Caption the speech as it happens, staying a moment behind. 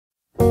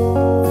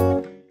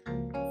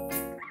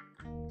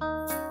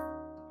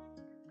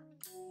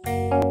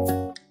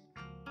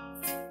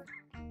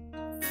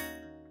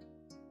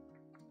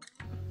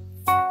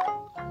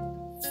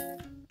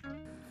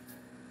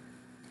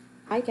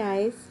Hi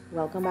guys,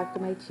 welcome back to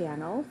my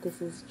channel.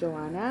 This is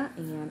Joanna,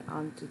 and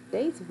on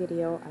today's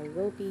video I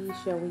will be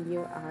showing you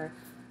our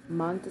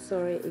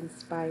Montessori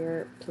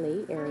inspired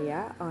play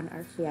area on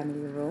our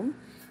family room.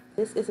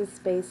 This is a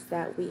space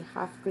that we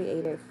have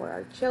created for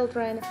our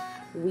children.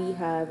 We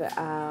have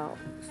a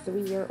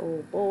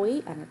 3-year-old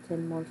boy and a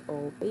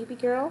 10-month-old baby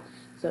girl.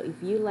 So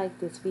if you like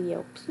this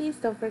video, please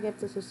don't forget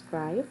to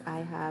subscribe.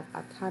 I have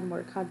a ton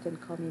more content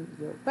coming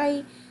your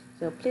way.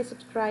 So please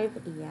subscribe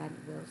and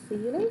we'll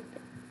see you later.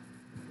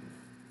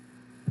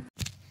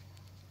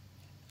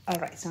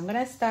 Alright, so I'm going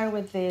to start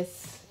with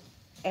this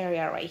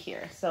area right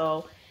here.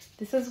 So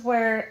this is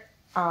where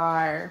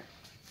our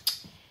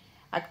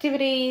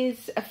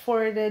activities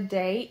for the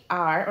day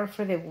are, or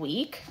for the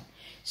week.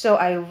 So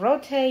I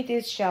rotate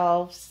these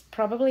shelves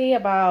probably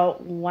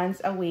about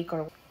once a week,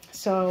 or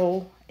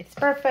so it's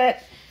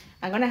perfect.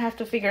 I'm going to have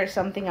to figure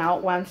something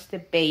out once the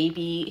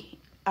baby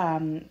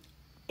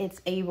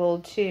is able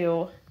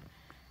to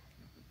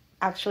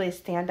actually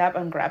stand up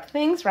and grab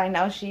things. Right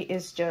now she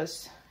is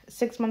just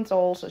 6 months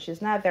old, so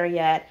she's not there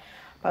yet,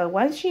 but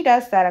once she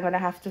does that, I'm gonna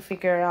have to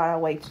figure out a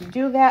way to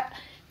do that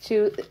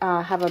to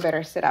have a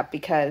better setup,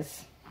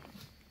 because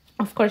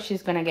of course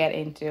she's gonna get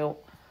into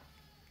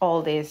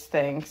all these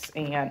things,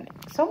 and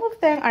some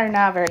of them are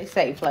not very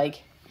safe.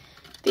 Like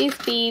these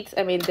beads,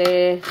 I mean,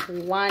 the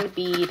one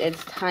bead is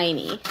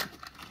tiny,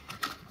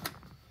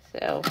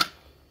 so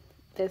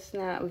that's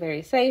not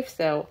very safe.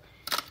 So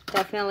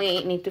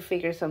definitely need to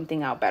figure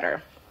something out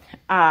better.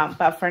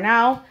 But for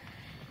now,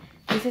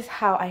 this is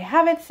how I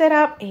have it set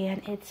up,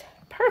 and it's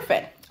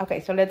perfect. Okay,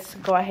 so let's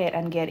go ahead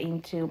and get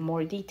into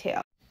more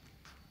detail.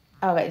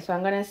 Okay, so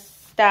I'm gonna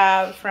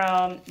start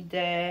from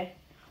the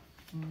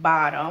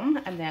bottom,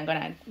 and then I'm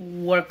gonna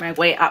work my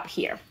way up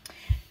here.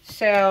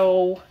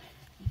 So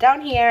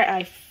down here,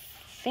 I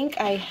think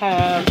I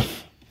have,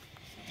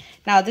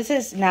 now this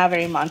is not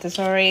very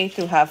Montessori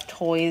to have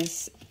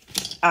toys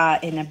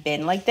in a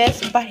bin like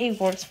this, but it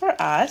works for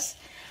us.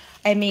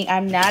 I mean,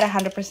 I'm not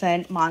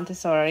 100%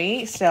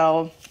 Montessori,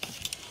 so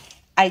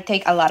I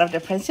take a lot of the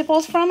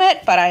principles from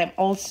it, but I am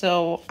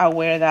also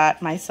aware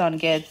that my son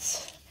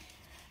gets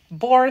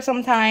bored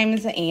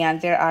sometimes, and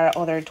there are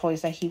other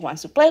toys that he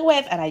wants to play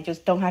with, and I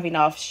just don't have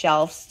enough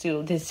shelves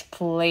to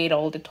display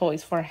all the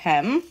toys for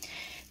him.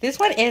 This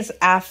one is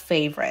a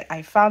favorite.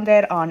 I found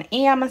it on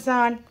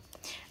Amazon,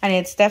 and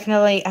it's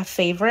definitely a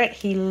favorite.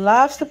 He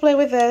loves to play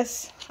with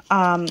this.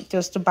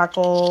 Just to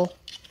buckle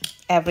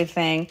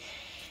everything.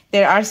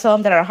 There are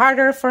some that are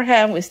harder for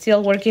him. We're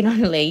still working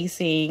on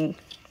lacing.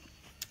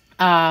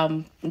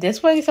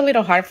 This one is a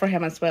little hard for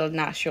him as well.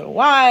 Not sure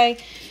why.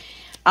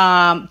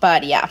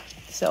 But yeah,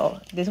 so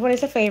this one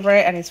is a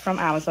favorite, and it's from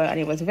Amazon, and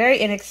it was very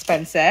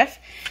inexpensive.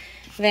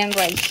 Then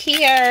right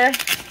here,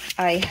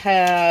 I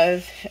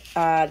have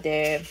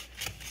the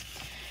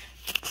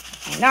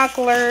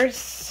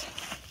binoculars,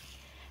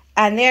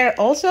 and they're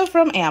also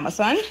from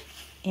Amazon.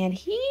 And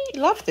he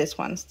loves this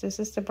one. This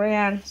is the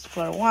brand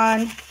Explore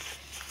One.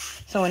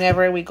 So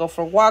whenever we go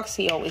for walks,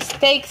 he always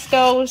takes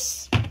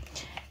those.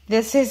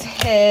 This is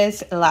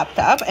his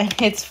laptop. And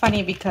it's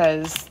funny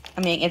because,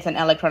 I mean, it's an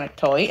electronic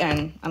toy.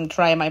 And I'm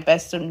trying my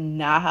best to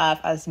not have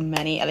as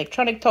many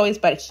electronic toys.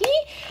 But he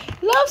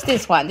loves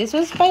this one. This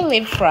was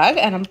by Frog.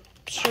 And I'm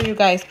sure you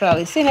guys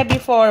probably seen it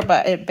before.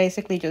 But it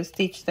basically just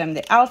teaches them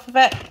the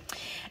alphabet.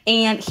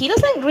 And he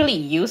doesn't really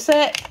use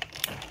it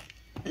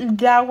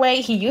that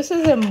way. He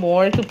uses it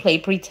more to play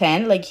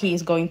pretend like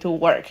he's going to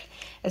work,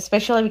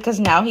 especially because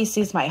now he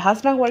sees my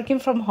husband working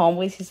from home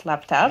with his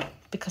laptop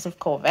because of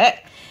COVID.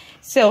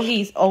 So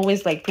he's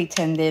always like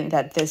pretending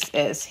that this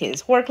is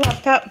his work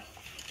laptop.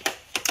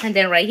 And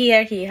then right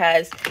here he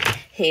has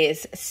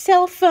his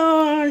cell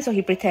phone, so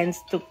he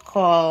pretends to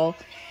call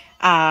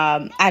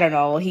I don't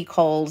know, he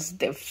calls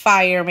the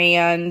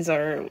firemen's,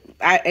 or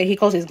he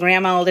calls his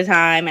grandma all the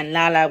time, and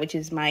Lala, which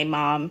is my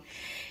mom.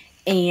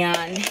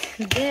 And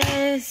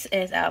this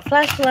is a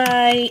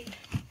flashlight,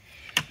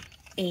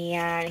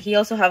 and he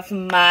also has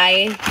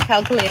my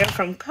calculator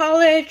from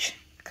college,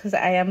 because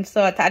I am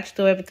so attached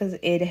to it because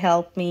it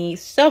helped me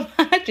so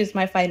much. It's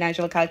my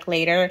financial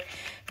calculator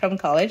from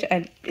college,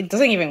 and it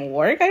doesn't even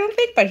work, I don't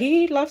think, but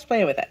he loves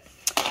playing with it.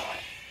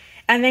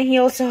 And then he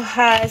also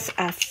has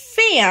a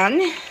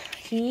fan.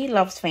 He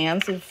loves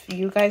fans. If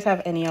you guys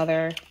have any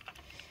other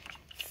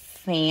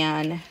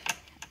fan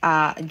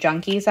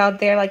junkies out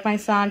there like my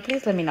son,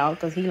 please let me know,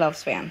 because he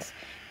loves fans.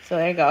 So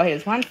there you go.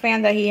 Here's one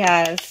fan that he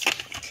has.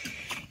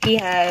 He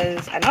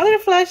has another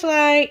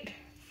flashlight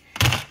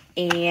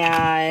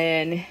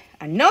and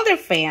another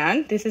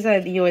fan. This is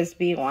a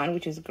USB one,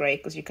 which is great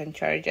because you can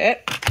charge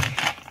it.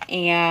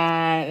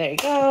 And there you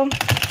go.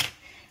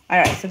 All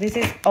right, so this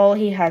is all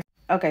he has.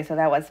 Okay, so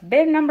that was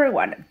bin number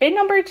 1. Bin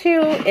number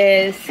 2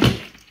 is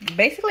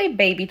basically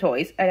baby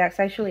toys. That's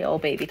actually all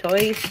baby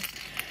toys.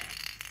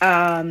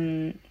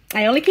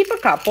 I only keep a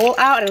couple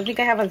out. I don't think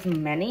I have as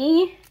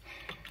many,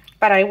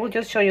 but I will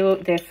just show you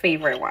the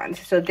favorite ones.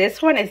 So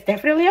this one is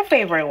definitely a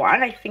favorite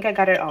one. I think I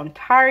got it on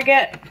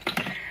Target.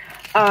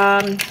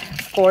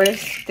 Of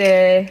course,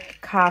 the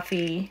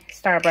coffee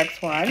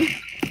Starbucks one.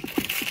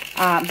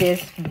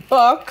 this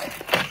book.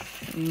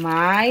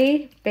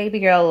 My baby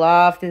girl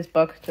loved this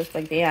book, just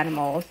like the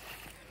animals.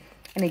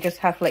 And it just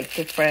have like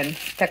different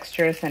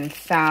textures and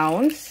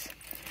sounds.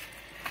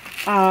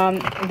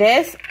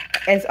 This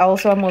is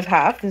also a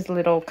must-have, this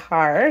little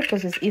card,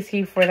 because it's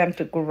easy for them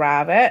to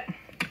grab it.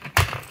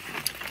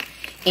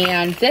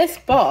 And this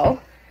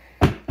ball,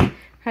 I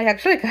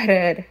actually got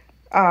it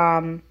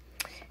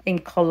in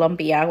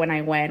Colombia when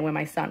I went when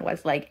my son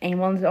was like 8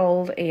 months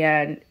old,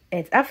 and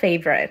it's a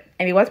favorite.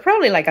 And it was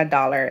probably like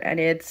 $1, and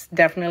it's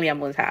definitely a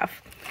must-have.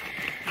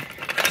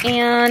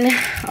 And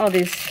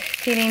this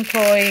feeding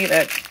toy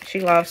that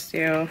she loves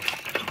too.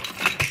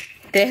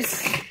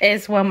 This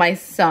is what my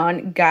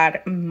son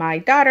got my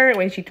daughter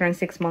when she turned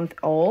 6 months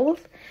old.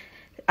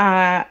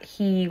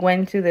 He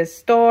went to the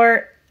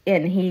store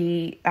and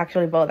he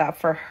actually bought that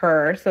for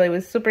her. So it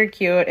was super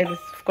cute. It's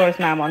of course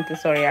not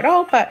Montessori at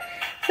all, but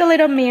it's a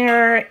little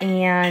mirror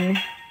and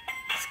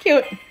it's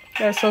cute.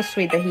 It was so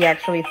sweet that he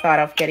actually thought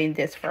of getting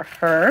this for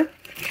her.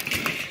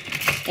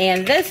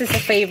 And this is a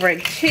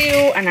favorite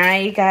too. And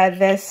I got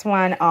this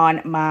one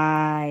on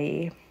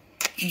my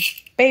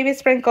baby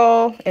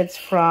sprinkle. It's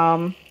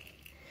from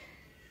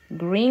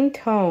Green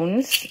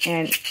Tones,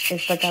 and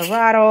it's like a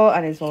rattle,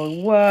 and it's all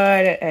wood,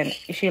 and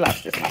she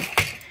loves this one.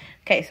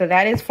 Okay, so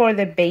that is for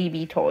the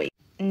baby toy.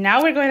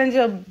 Now we're going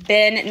into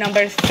bin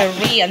number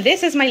 3, and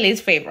this is my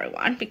least favorite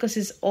one because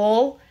it's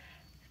all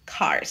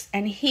cars,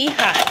 and he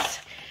has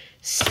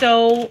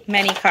so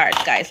many cars,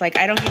 guys. Like,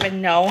 I don't even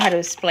know how to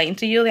explain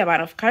to you the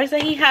amount of cars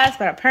that he has,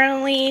 but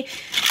apparently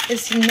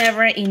it's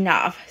never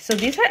enough. So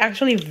these are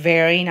actually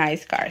very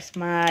nice cars.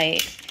 My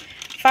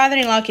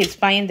father-in-law keeps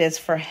buying this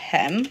for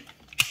him.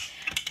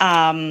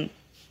 There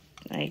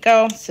you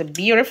go. It's a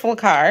beautiful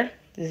car.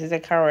 This is a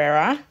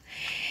Carrera.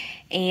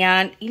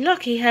 And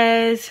look, he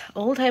has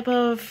all type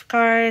of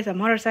cars and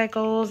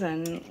motorcycles,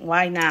 and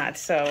why not?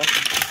 So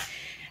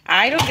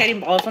I don't get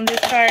involved on these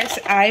cars.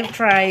 I've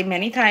tried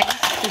many times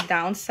to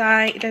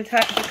downside the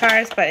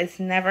cars, but it's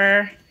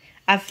never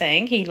a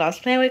thing. He loves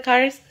playing with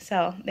cars.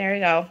 So there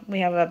you go. We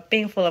have a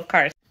bin full of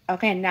cars.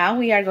 Okay, now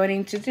we are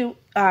going to do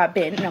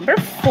bin number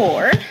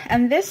 4.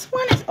 And this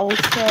one is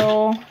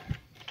also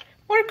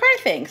more car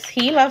things.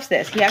 He loves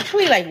this. He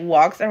actually like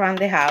walks around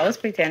the house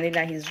pretending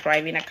that he's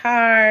driving a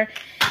car,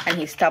 and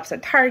he stops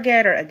at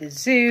Target or at the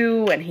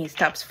zoo, and he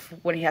stops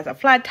when he has a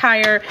flat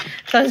tire.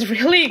 So it's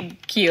really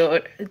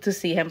cute to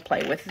see him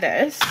play with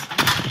this.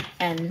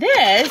 And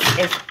this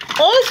is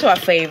also a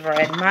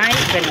favorite. My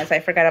goodness,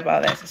 I forgot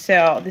about this.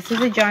 So this is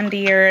a John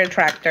Deere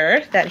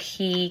tractor that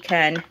he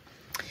can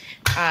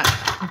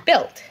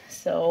build.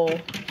 So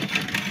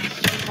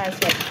he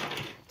has like,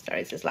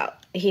 sorry, this is loud.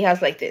 He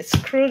has like this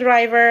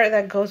screwdriver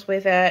that goes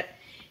with it,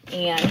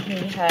 and he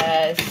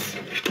has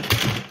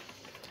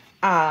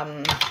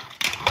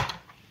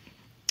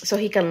so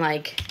he can,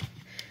 like,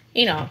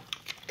 you know,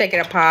 take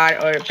it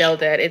apart or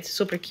build it. It's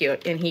super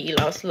cute, and he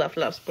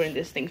loves putting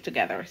these things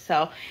together.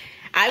 So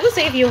I would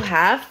say if you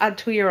have a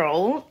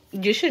 2-year-old,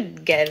 you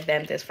should get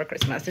them this for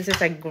Christmas. This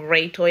is a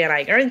great toy, and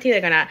I guarantee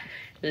they're gonna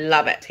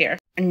love it here.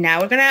 And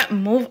now we're gonna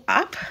move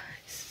up.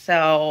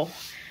 So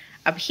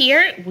up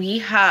here we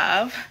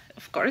have,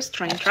 of course,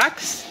 train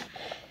tracks.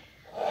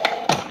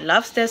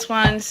 Loves this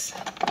ones.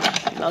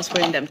 Loves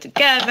putting them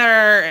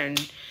together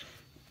and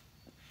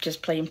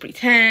just playing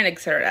pretend,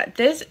 etc.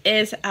 This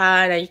is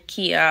an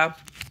IKEA,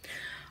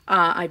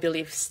 I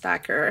believe,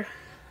 stacker,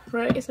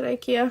 right? Is it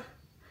IKEA?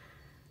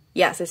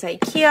 Yes, it's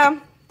IKEA.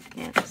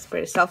 Yeah, it's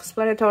pretty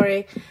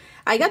self-explanatory.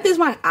 I got this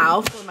one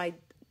out for my,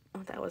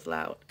 oh, that was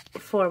loud,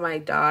 for my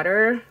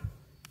daughter.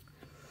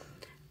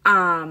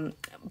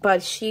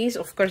 But she's,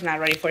 of course, not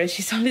ready for it.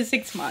 She's only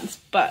 6 months,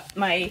 but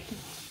my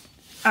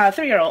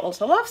 3-year-old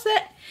also loves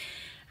it.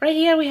 Right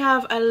here we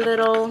have a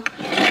little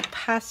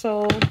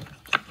puzzle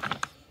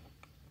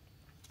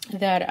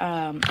that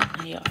I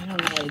don't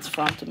know where it's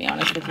from, to be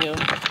honest with you.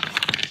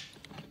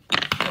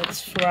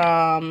 It's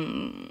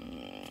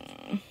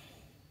from,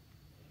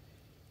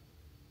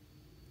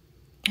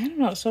 I don't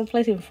know,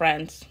 someplace in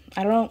France.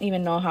 I don't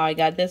even know how I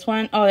got this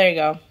one. Oh, there you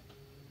go.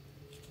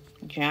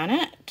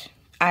 Janet?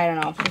 I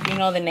don't know. If you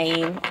know the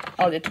name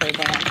or the toy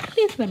brand,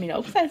 please let me know,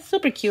 because that's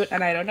super cute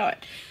and I don't know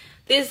it.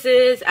 This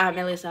is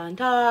Melissa and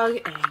Dog,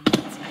 and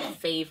it's my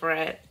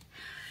favorite.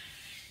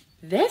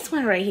 This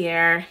one right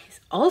here is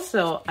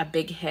also a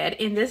big hit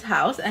in this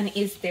house, and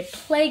it's the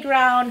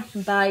Playground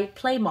by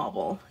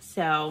Playmobil.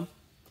 So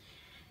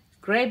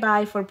great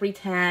buy for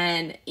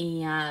pretend,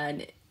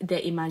 and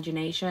the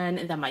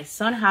imagination that my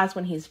son has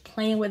when he's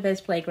playing with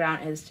this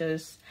playground is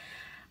just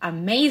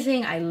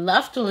amazing. I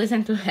love to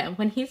listen to him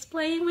when he's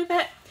playing with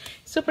it.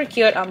 Super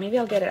cute. Maybe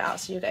I'll get it out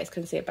so you guys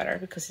can see it better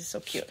because it's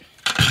so cute.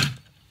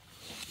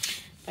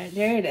 But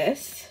there it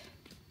is.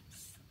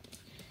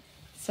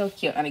 So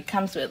cute. And it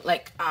comes with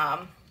like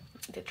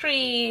the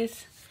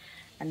trees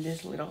and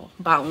this little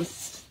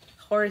bounce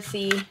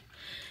horsey.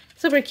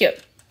 Super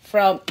cute.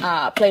 From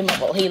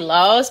Playmobil. He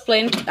loves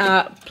playing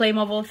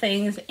Playmobil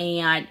things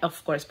and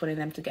of course putting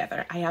them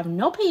together. I have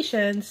no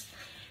patience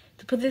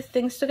to put these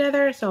things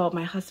together, so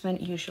my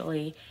husband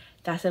usually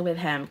That's it with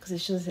him, because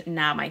it's just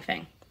not my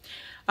thing.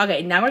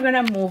 Okay, now we're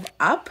gonna move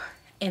up,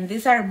 and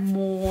these are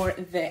more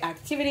the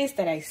activities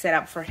that I set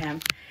up for him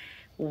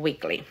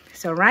weekly.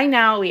 So right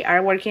now we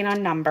are working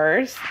on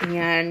numbers,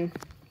 and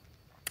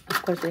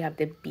of course we have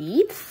the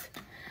beads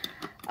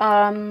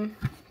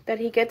that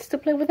he gets to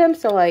play with them.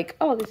 So like,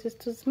 oh, this is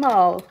too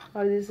small,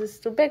 or this is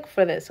too big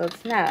for this, so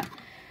it's not.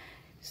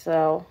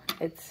 So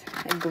it's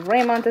a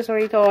great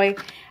Montessori toy.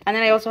 And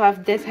then I also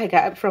have this I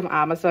got from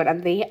Amazon,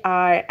 and they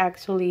are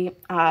actually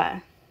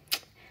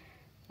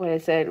what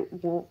is it,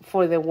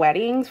 for the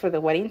weddings, for the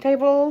wedding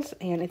tables,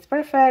 and it's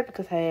perfect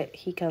because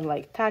he can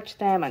like touch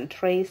them and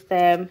trace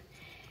them.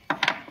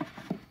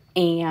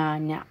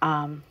 And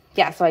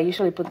yeah, so I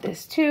usually put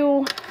this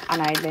too,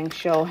 and I then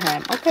show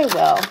him, okay,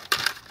 well,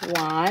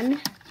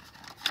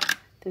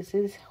 this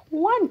is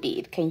one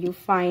bead. Can you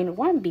find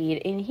one bead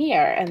in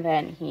here? And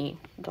then he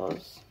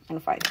goes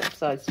and finds it.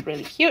 So it's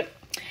really cute.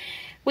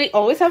 We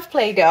always have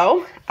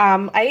Play-Doh.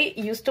 I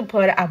used to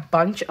put a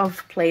bunch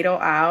of Play-Doh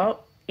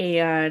out,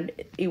 and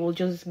it will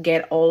just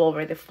get all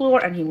over the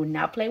floor, and he would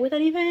not play with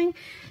anything.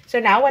 So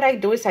now what I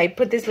do is I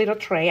put this little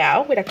tray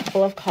out with a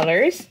couple of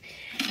colors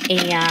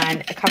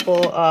and a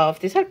couple of,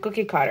 these are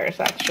cookie cutters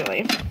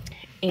actually,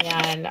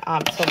 and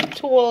some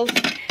tools,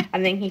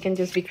 and then he can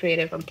just be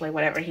creative and play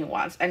whatever he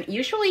wants. And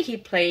usually he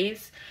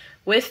plays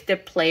with the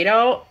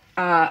Play-Doh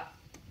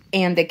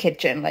and the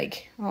kitchen.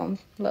 Like, oh,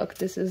 look,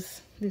 this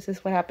is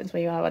what happens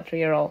when you have a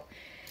 3-year-old.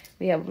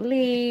 We have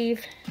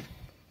leaf.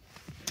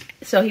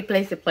 So he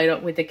plays the Play-Doh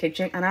with the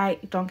kitchen, and I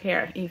don't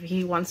care. If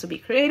he wants to be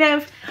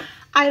creative,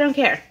 I don't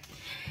care.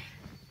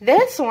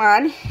 This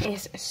one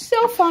is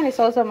so fun. It's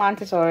also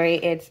Montessori.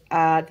 It's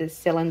the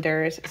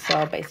cylinders.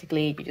 So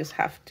basically you just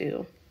have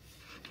to,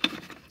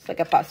 it's like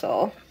a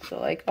puzzle. So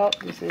like, oh,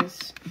 this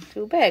is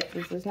too big.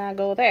 This does not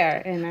go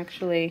there. And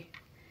actually,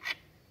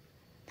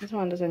 this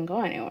one doesn't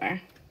go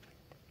anywhere.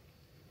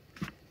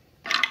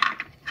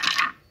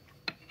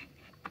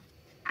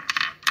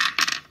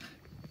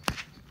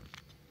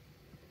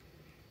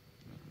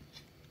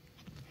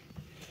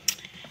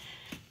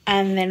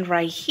 And then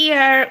right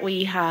here,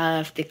 we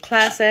have the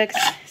classics,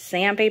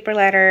 sandpaper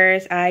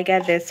letters. I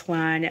got this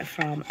one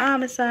from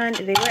Amazon.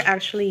 They were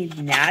actually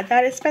not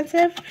that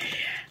expensive.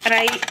 And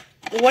I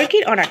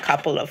working on a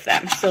couple of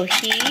them. So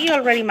he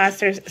already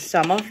masters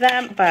some of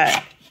them,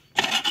 but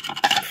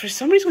for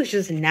some reason, he's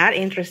just not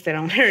interested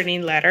in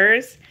learning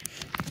letters.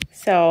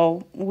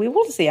 So we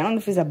will see. I don't know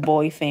if it's a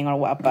boy thing or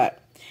what,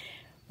 but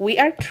we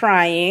are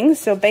trying.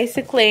 So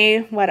basically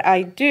what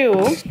I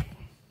do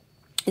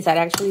is I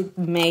actually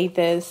made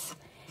this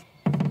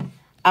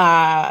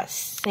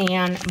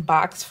sand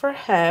box for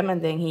him, and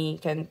then he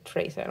can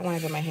trace it. I don't want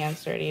to get my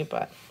hands dirty,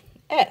 but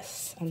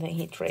S, and then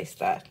he traced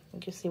that.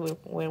 You see,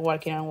 we're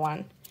working on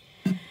one.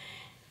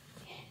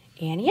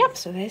 And yep,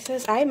 so this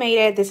is, I made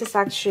it. This is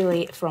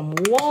actually from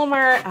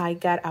Walmart. I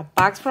got a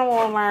box from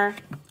Walmart.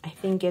 I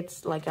think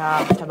it's like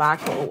a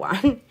tobacco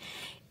one.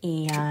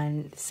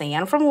 And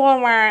sand from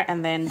Walmart,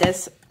 and then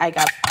this I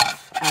got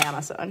on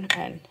Amazon,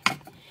 and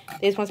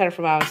these ones are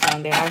from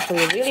Amazon. They're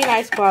actually really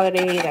nice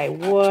quality. That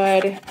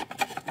wood.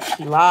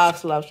 He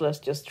loves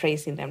just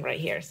tracing them right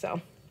here.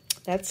 So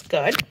that's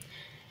good.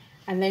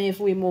 And then if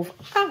we move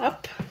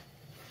up,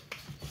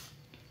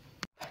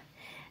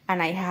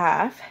 and I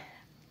have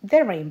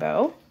the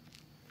rainbow.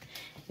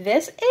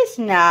 This is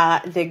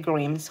not the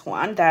Grimm's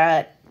one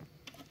that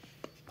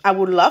I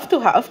would love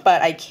to have,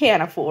 but I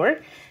can't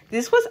afford.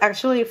 This was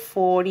actually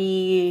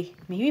 $40,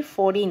 maybe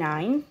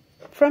 $49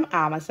 from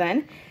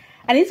Amazon.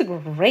 And it's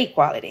great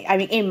quality. I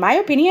mean, in my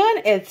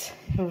opinion, it's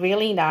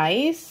really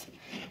nice.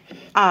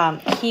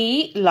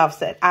 He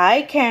loves it.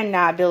 I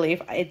cannot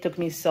believe it took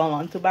me so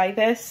long to buy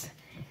this,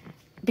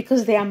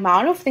 because the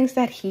amount of things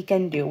that he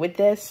can do with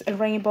this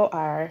rainbow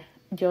are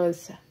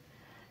just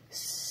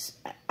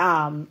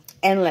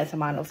endless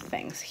amount of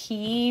things.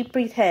 He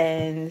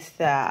pretends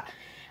that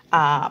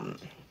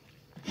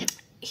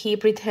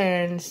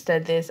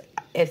this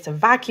it's a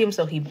vacuum,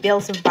 so he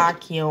builds a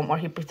vacuum, or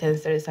he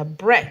pretends there is a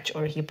bridge,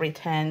 or he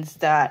pretends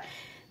that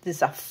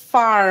there's a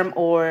farm,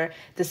 or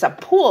there's a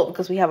pool,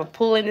 because we have a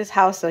pool in this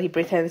house, so he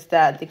pretends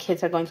that the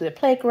kids are going to the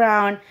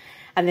playground,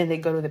 and then they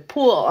go to the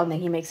pool, and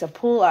then he makes a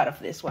pool out of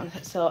this one.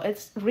 So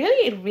it's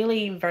really,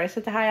 really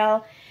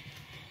versatile,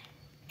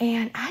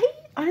 and I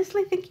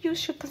honestly think you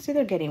should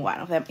consider getting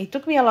one of them. It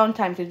took me a long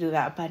time to do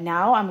that, but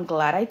now I'm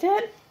glad I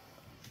did.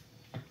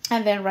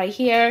 And then right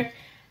here,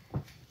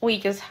 we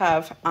just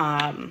have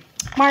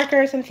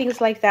markers and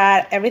things like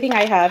that. Everything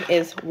I have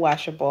is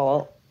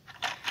washable,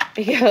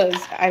 because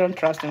I don't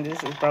trust them.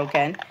 This is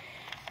broken,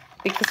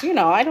 because, you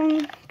know, I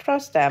don't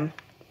trust them.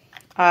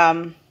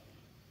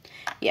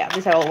 Yeah,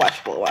 these are all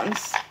washable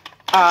ones.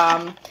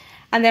 And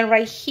then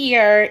right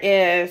here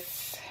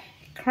is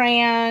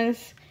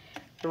crayons,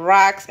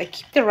 rocks. I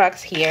keep the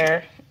rocks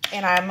here,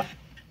 and I'm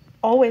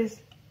always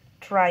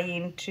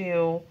trying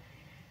to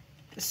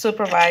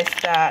supervise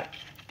that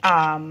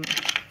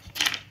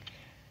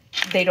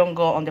they don't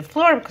go on the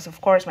floor, because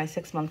of course my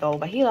 6-month-old,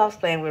 but he loves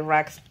playing with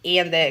rocks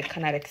and the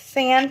kinetic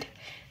sand.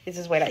 This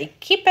is where I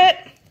keep it.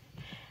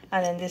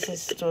 And then this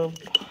is to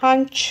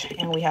punch,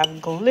 and we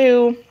have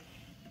glue.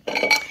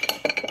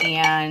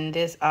 And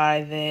these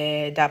are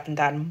the dab and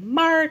dab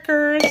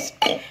markers.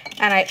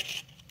 And I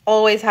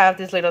always have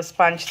this little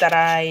sponge that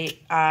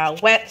I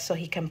wet so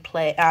he can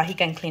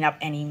clean up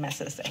any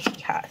messes that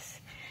he has.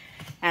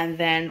 And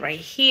then right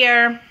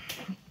here,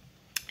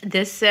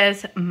 this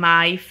says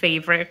my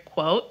favorite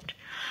quote.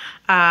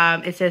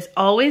 It says,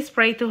 always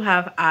pray to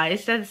have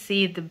eyes that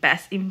see the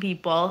best in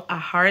people, a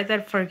heart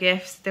that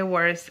forgives the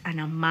worst,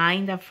 and a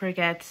mind that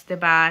forgets the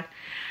bad,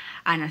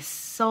 and a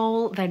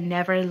soul that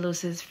never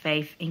loses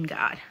faith in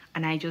God.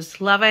 And I just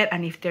love it.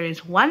 And if there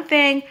is one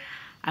thing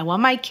I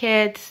want my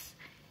kids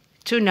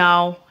to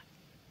know,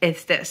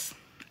 it's this.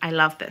 I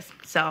love this.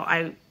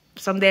 So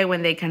someday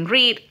when they can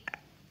read,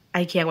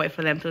 I can't wait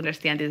for them to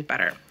understand this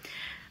better.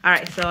 All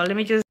right, so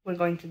we're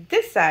going to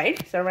this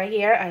side. So right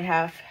here I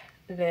have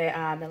the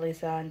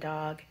Melissa and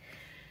Dog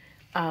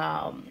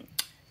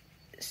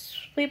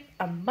sweep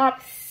a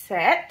mop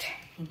set.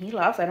 And he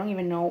loves, I don't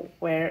even know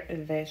where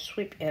the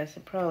sweep is.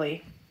 It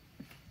probably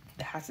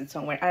has it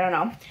somewhere. I don't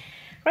know.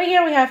 Right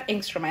here we have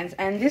instruments,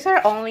 and these are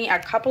only a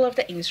couple of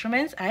the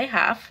instruments I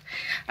have.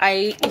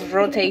 I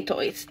rotate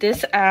toys. This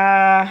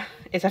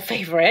is a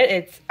favorite.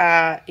 It's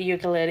a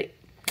ukulele.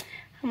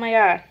 Oh my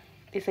god.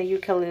 It's a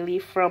ukulele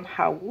from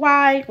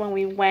Hawaii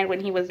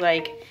when he was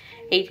like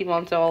 18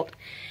 months old.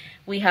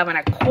 We have an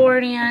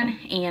accordion,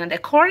 and the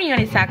accordion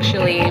is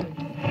actually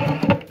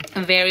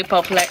very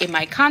popular in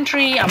my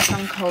country. I'm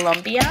from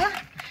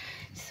Colombia.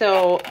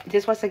 So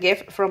this was a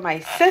gift from my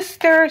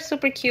sister,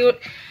 super cute.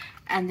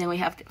 And then we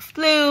have the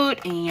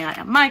flute and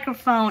a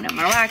microphone and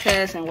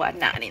maracas and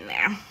whatnot in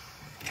there.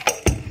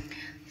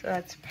 So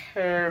that's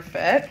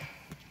perfect.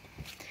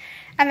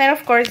 And then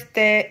of course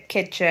the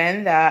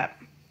kitchen, that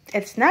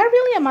it's not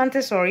really a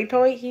Montessori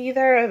toy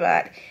either,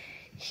 but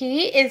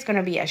he is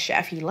gonna be a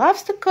chef. He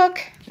loves to cook.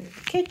 The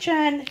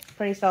kitchen,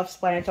 pretty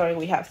self-explanatory.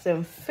 We have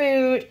some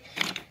food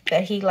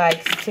that he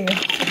likes to.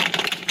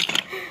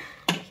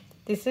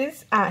 This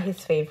is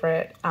his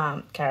favorite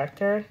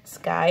character,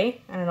 Sky.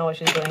 I don't know what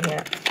she's doing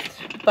here.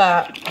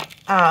 But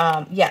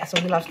yeah, so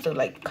he loves to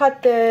like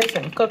cut this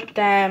and cook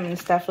them and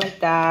stuff like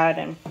that.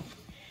 And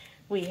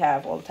we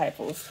have all types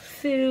of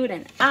food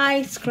and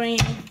ice cream.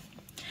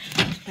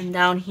 And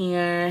down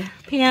here,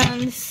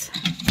 pans.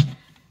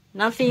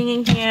 Nothing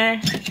in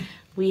here.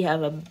 We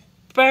have a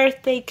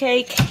birthday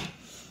cake.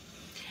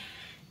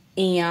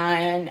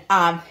 And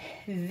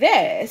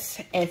this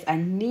is a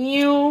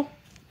new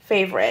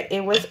favorite.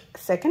 It was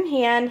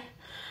secondhand,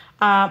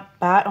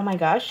 but oh my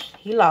gosh,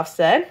 he loves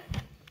it.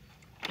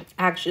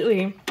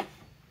 Actually,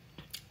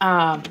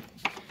 I'll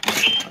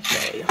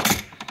show you.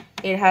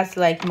 It has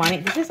like money.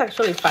 This is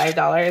actually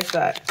 $5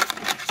 that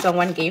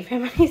someone gave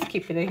him, and he's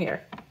keeping it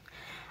here.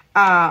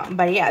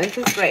 But yeah, this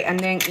is great. And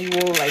then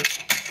it will like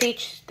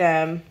teach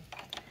them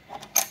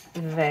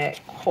the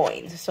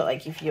coins. So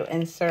like if you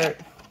insert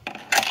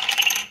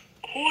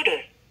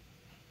quarter,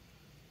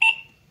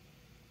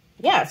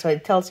 yeah, so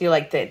it tells you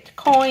like the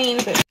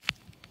coins.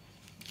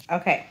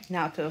 Okay,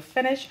 now to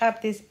finish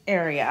up this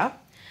area.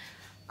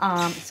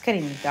 It's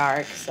getting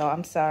dark, so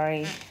I'm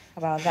sorry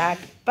about that.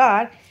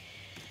 But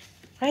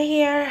right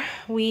here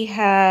we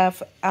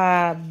have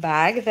a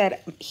bag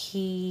that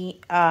it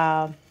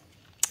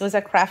was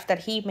a craft that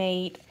he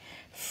made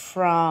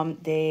from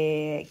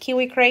the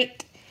Kiwi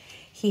crate.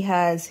 He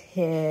has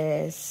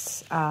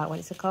his, what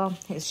is it called?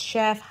 His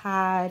chef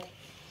hat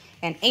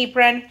and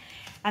apron.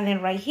 And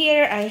then right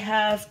here I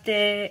have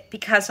the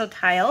Picasso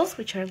tiles,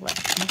 which are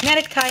like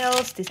magnetic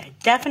tiles. These are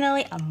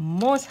definitely a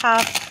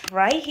must-have.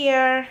 Right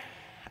here,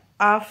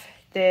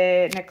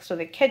 next to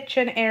the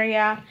kitchen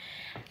area,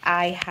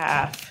 I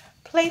have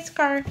plate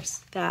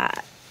scarves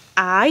that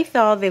I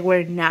thought they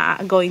were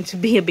not going to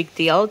be a big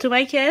deal to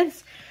my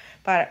kids,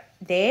 but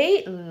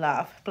they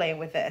love playing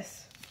with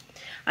this.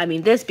 I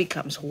mean, this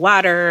becomes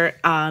water.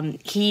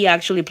 He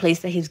actually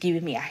plays that he's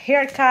giving me a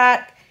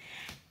haircut.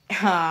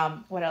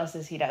 What else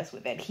does he does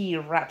with it? He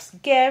wraps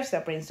gifts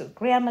that brings to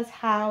grandma's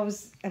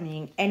house. I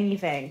mean,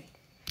 anything.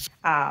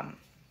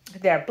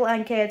 There are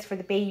blankets for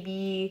the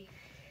baby.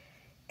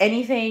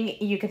 Anything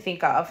you can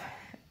think of.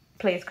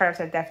 Plate scarves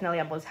are definitely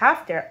a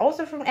must-have. They're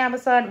also from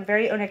Amazon,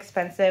 very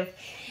inexpensive,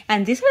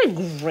 and these are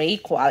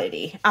great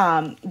quality.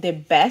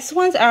 The best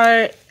ones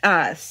are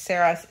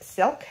Sarah's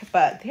silk,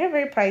 but they're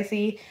very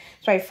pricey.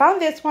 So I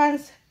found these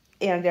ones,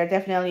 and they're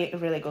definitely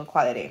really good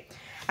quality.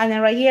 And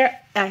then right here,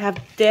 I have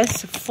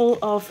this full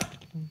of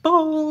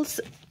bowls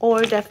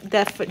or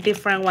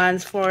different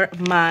ones for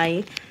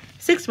my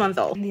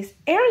 6-month-old. This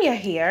area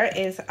here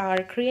is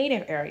our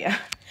creative area.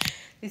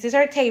 This is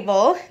our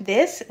table.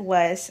 This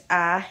was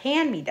a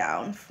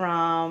hand-me-down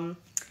from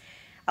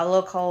a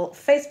local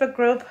Facebook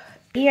group.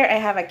 Here I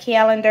have a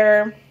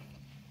calendar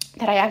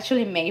that I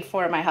actually made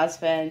for my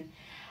husband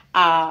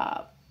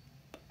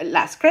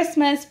last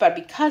Christmas, but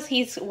because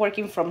he's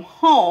working from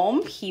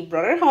home, he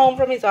brought it home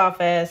from his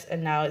office,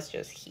 and now it's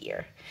just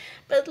here.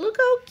 But look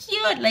how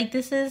cute. Like,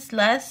 this is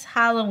last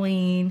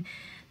Halloween.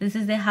 This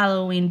is the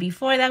Halloween.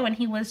 Before that, when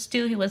he was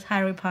 2, he was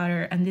Harry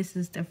Potter. And this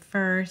is the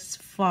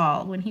first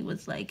fall when he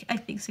was like, I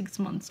think 6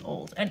 months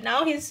old. And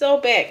now he's so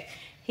big.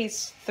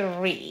 He's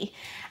 3.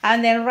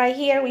 And then right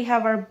here we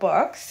have our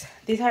books.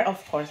 These are,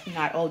 of course,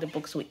 not all the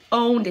books we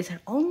own. These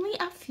are only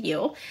a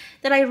few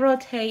that I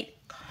rotate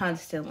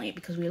constantly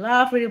because we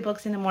love reading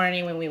books in the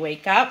morning when we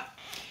wake up.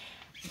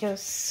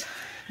 Just,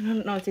 I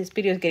don't know if this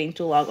video is getting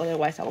too long,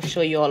 otherwise I'll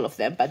show you all of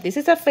them. But this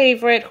is a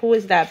favorite. Who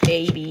is that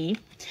baby?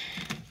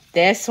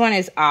 This one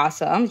is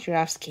awesome.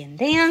 Giraffe Skin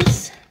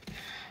Dance.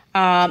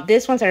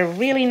 These ones are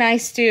really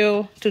nice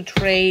too, to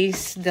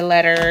trace the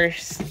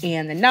letters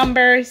and the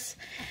numbers.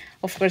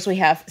 Of course, we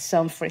have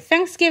some for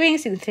Thanksgiving,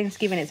 since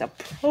Thanksgiving is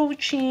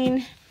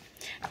approaching.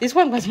 This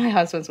one was my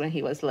husband's when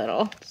he was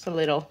little. It's a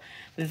little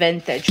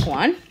vintage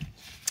one.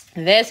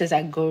 This is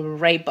a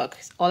great book.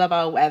 It's all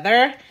about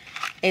weather.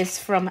 It's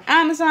from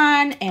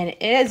Amazon, and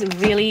it is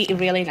really,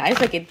 really nice.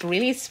 Like, it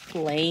really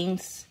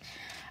explains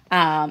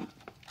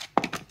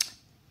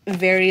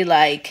very,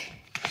 like,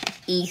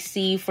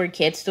 easy for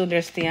kids to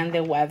understand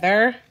the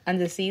weather and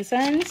the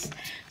seasons.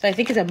 So I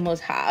think it's a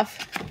must-have.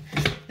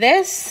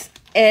 This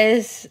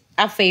is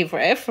a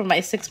favorite for my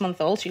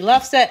 6-month-old. She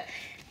loves it.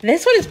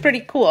 This one is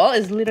pretty cool.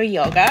 It's little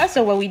yoga.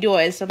 So what we do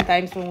is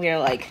sometimes when we're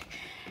like,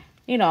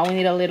 you know, we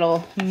need a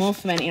little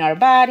movement in our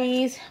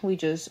bodies, we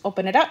just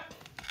open it up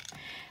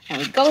and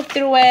we go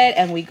through it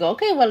and we go,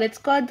 okay, well, let's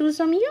go do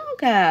some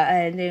yoga.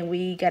 And then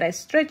we gotta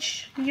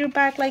stretch your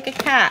back like a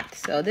cat.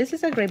 So this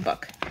is a great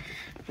book.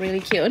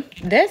 Really cute.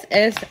 This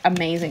is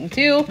amazing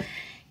too.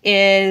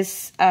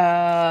 Is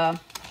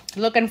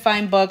Look and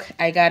Find book.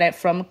 I got it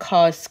from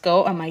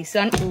Costco, and my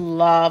son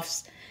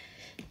loves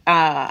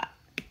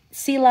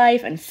sea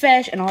life and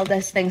fish and all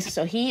those things,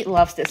 so he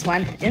loves this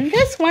one. And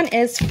this one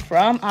is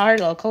from our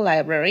local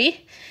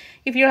library.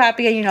 If you're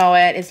happy and you know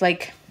it, it's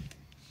like,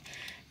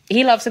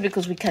 he loves it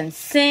because we can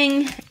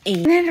sing.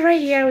 And then right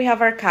here we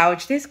have our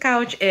couch. This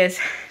couch is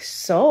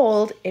so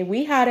old.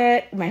 We had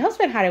it, my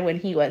husband had it when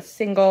he was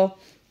single,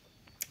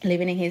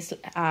 living in his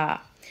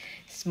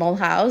small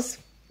house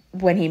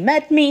when he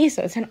met me.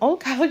 So it's an old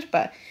couch,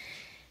 but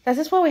this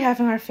is what we have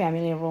in our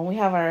family room. We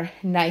have our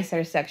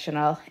nicer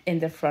sectional in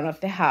the front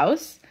of the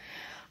house.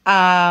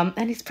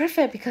 And it's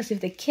perfect because if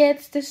the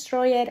kids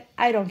destroy it,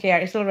 I don't care.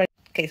 It's already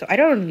okay. So I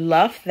don't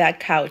love that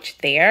couch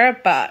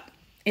there, but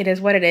it is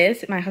what it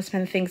is. My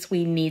husband thinks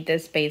we need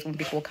this space when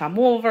people come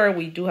over.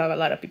 We do have a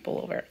lot of people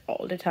over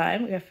all the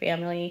time. We have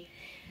family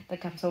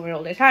that comes over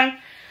all the time.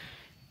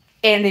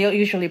 And they're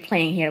usually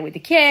playing here with the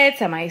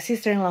kids. And my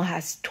sister-in-law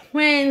has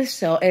twins.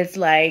 So it's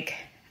like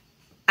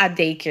a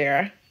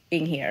daycare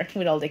in here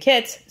with all the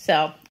kids.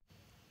 So,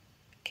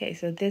 okay,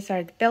 so these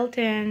are the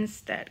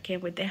built-ins that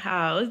came with the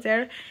house.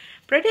 They're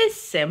pretty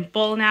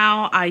simple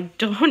now. I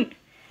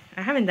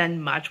haven't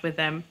done much with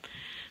them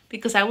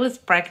because I was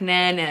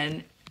pregnant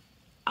and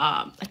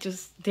I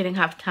just didn't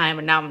have time.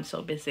 And now I'm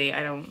so busy.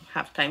 I don't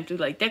have time to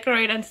like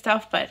decorate and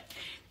stuff. But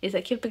it's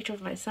a cute picture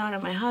of my son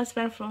and my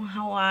husband from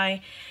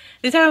Hawaii.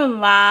 These are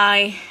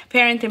my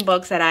parenting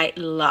books that I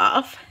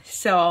love.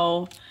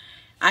 So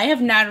I have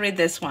not read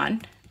this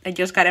one. I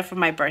just got it for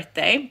my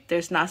birthday.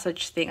 There's not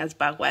such thing as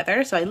bad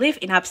weather. So I live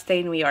in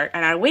Upstate New York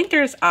and our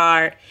winters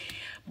are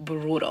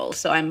brutal.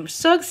 So I'm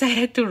so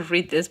excited to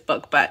read this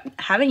book, but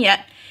haven't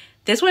yet.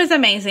 This one is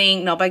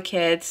amazing. No Bad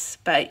Kids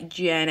by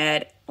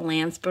Janet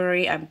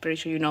Lansbury. I'm pretty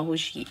sure you know who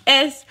she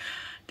is.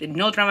 The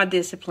No Drama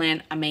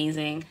Discipline,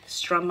 amazing.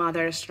 Strong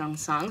Mother, Strong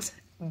Songs.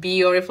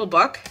 Beautiful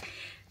book.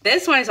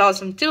 This one is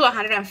awesome too.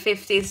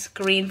 150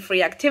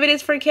 screen-free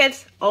activities for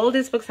kids. All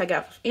these books I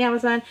got from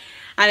Amazon.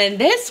 And then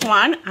this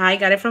one, I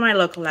got it from my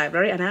local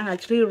library. And I'm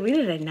actually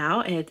reading it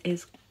now. It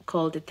is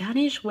called The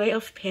Danish Way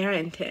of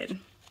Parenting.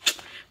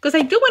 Because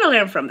I do want to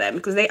learn from them.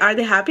 Because they are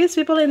the happiest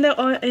people in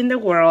the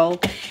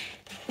world.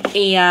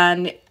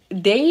 And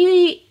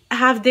they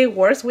have the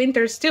worst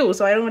winters too.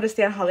 So I don't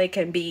understand how they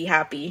can be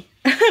happy.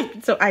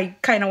 So I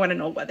kind of want to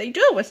know what they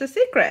do. What's the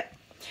secret?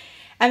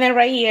 And then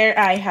right here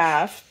I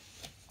have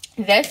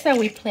this that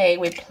we play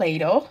with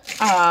Play-Doh.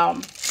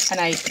 And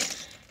I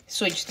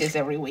switch this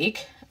every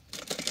week.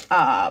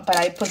 But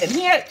I put them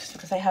here just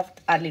because I have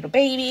a little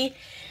baby.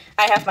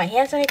 I have my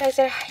hand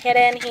sanitizer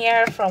hidden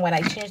here from when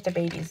I changed the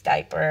baby's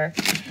diaper.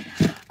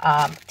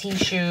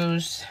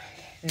 Tissues.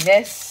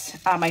 This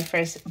are my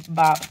first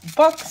Bob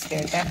books.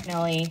 They're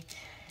definitely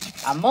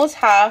a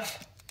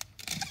must-have.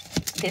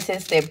 This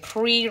is the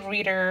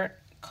pre-reader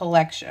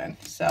collection.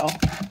 So,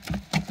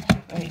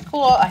 very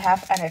cool. I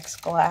have an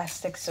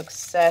Scholastic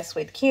Success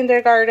with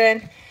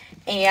kindergarten.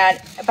 And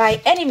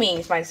by any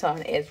means, my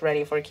son is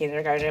ready for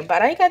kindergarten.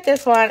 But I got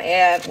this one,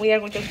 and we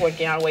are just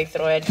working our way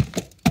through it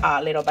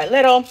little by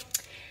little.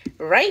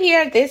 Right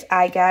here, this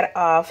I got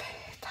off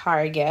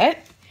Target.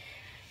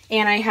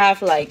 And I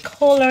have like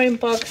coloring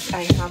books.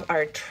 I have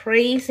our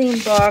tracing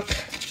book.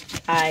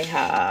 I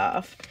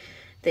have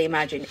the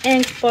Imagine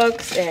Ink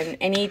books. And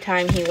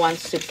anytime he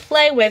wants to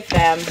play with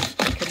them,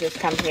 he can just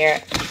come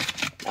here,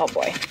 oh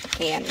boy,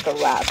 and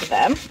grab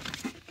them.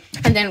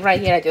 And then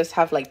right here, I just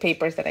have like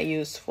papers that I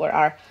use for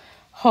our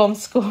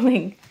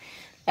homeschooling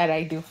and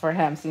I do for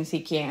him since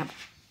he couldn't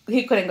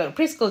go to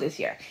preschool this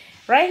year.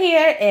 Right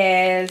here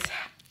is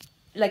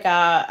like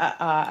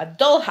a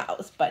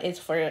dollhouse, but it's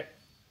for,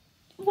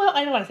 well,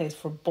 I don't want to say it's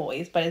for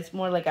boys, but it's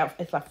more like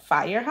it's a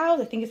firehouse.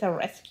 I think it's a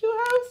rescue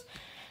house.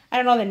 I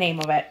don't know the name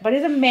of it, but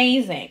it's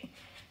amazing.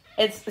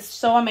 It's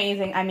so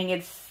amazing. I mean,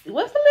 it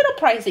was a little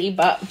pricey,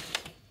 but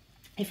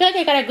I feel like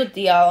I got a good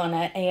deal on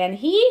it. And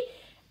he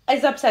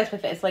is obsessed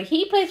with this. Like,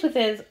 he plays with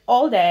this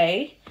all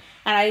day.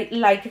 And I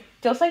like,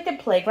 just like the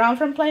playground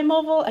from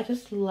Playmobil, I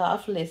just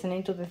love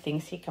listening to the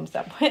things he comes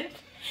up with.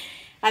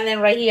 And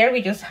then right here,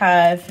 we just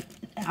have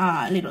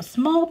little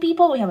small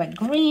people. We have a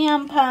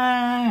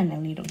grandpa and a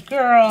little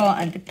girl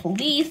and the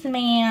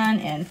policeman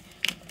and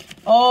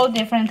all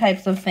different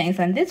types of things.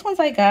 And this one's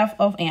I got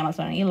off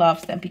Amazon. He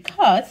loves them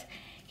because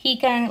he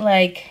can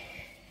like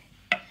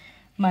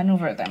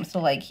maneuver them. So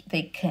like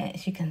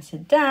she can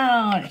sit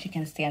down, she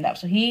can stand up.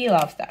 So he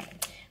loves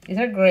that. These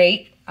are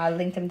great. I'll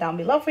link them down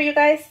below for you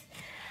guys.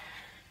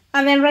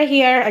 And then right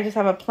here, I just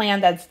have a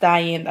plant that's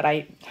dying that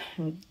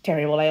I'm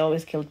terrible. I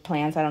always kill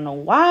plants. I don't know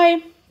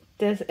why.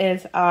 This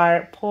is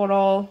our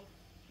portal.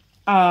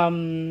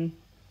 My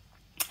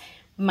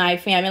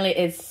family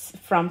is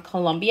from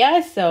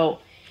Colombia, so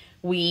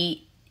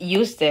we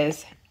use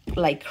this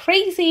like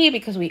crazy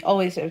because we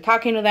always are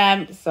talking to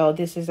them. So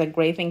this is a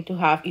great thing to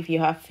have if you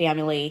have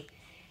family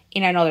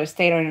in another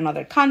state or in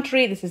another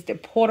country. This is the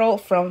portal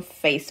from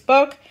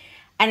Facebook.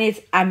 And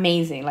it's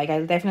amazing. Like, I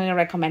definitely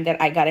recommend it.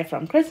 I got it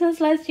from Christmas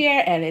last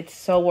year, and it's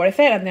so worth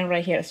it. And then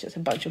right here, it's just a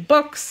bunch of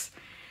books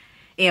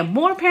and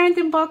more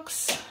parenting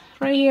books.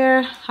 Right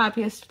here,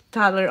 happiest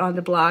toddler on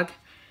the block,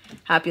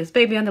 happiest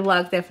baby on the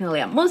block.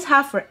 Definitely a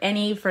must-have for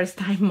any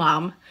first-time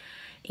mom.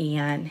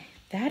 And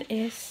that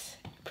is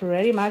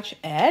pretty much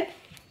it.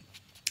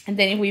 And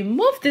then if we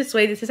move this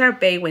way, this is our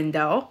bay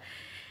window.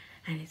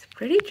 And it's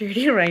pretty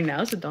dirty right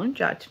now, so don't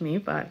judge me,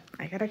 but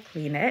I gotta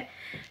clean it.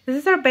 This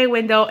is our bay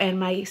window, and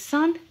my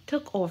son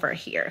took over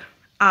here.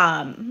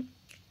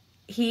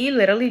 He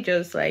literally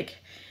just like,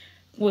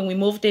 when we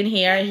moved in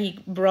here, he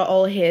brought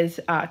all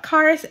his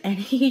cars, and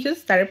he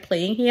just started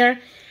playing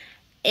here.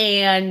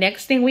 And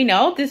next thing we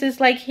know, this is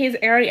like his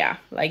area.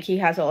 Like, he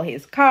has all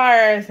his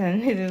cars,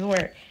 and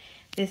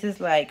this is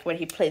like where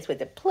he plays with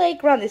the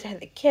playground. This has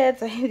the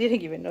kids. I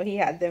didn't even know he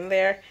had them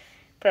there.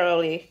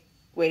 Probably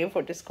waiting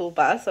for the school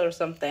bus or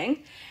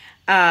something.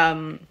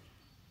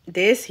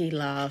 He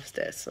loves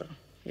this. So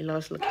he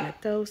loves looking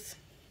at those.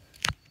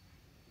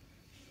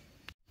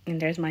 And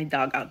there's my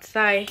dog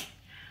outside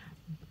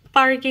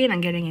barking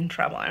and getting in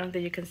trouble. I don't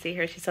think you can see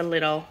her. She's a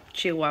little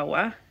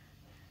chihuahua.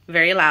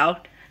 Very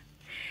loud.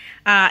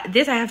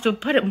 This I have to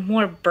put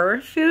more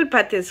bird food,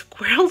 but the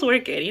squirrels were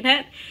getting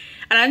it.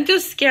 And I'm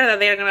just scared that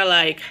they're gonna,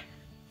 like,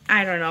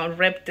 I don't know,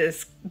 rip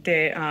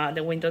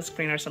the window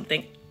screen or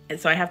something. And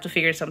so I have to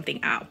figure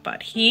something out.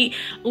 But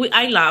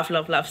I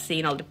love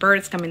seeing all the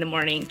birds come in the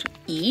morning to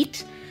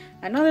eat.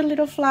 Another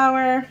little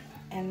flower.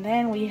 And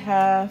then we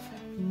have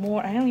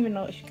more. I don't even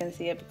know if you can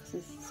see it because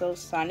it's so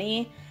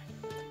sunny.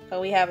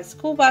 But we have a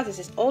school bus. This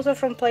is also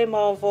from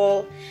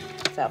Playmobil.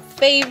 It's a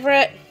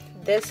favorite.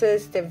 This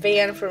is the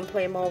van from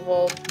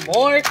Playmobil.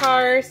 More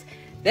cars.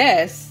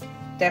 This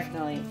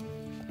definitely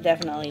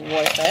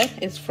worth it.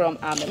 It's from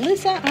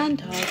Melissa and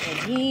Todd, and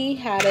he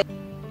had it.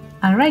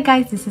 Alright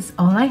guys, this is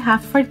all I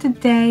have for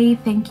today.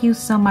 Thank you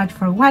so much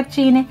for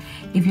watching.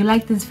 If you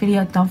like this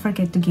video, don't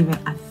forget to give it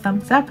a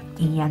thumbs up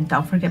and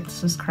don't forget to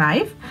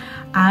subscribe.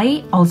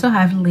 I also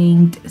have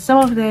linked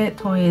some of the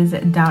toys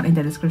down in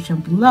the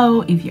description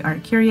below if you are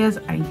curious,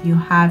 or if you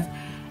have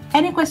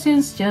any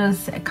questions,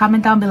 just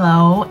comment down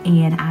below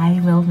and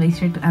I will make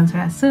sure to answer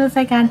as soon as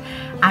I can.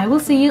 I will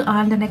see you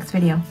on the next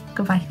video.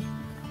 Goodbye.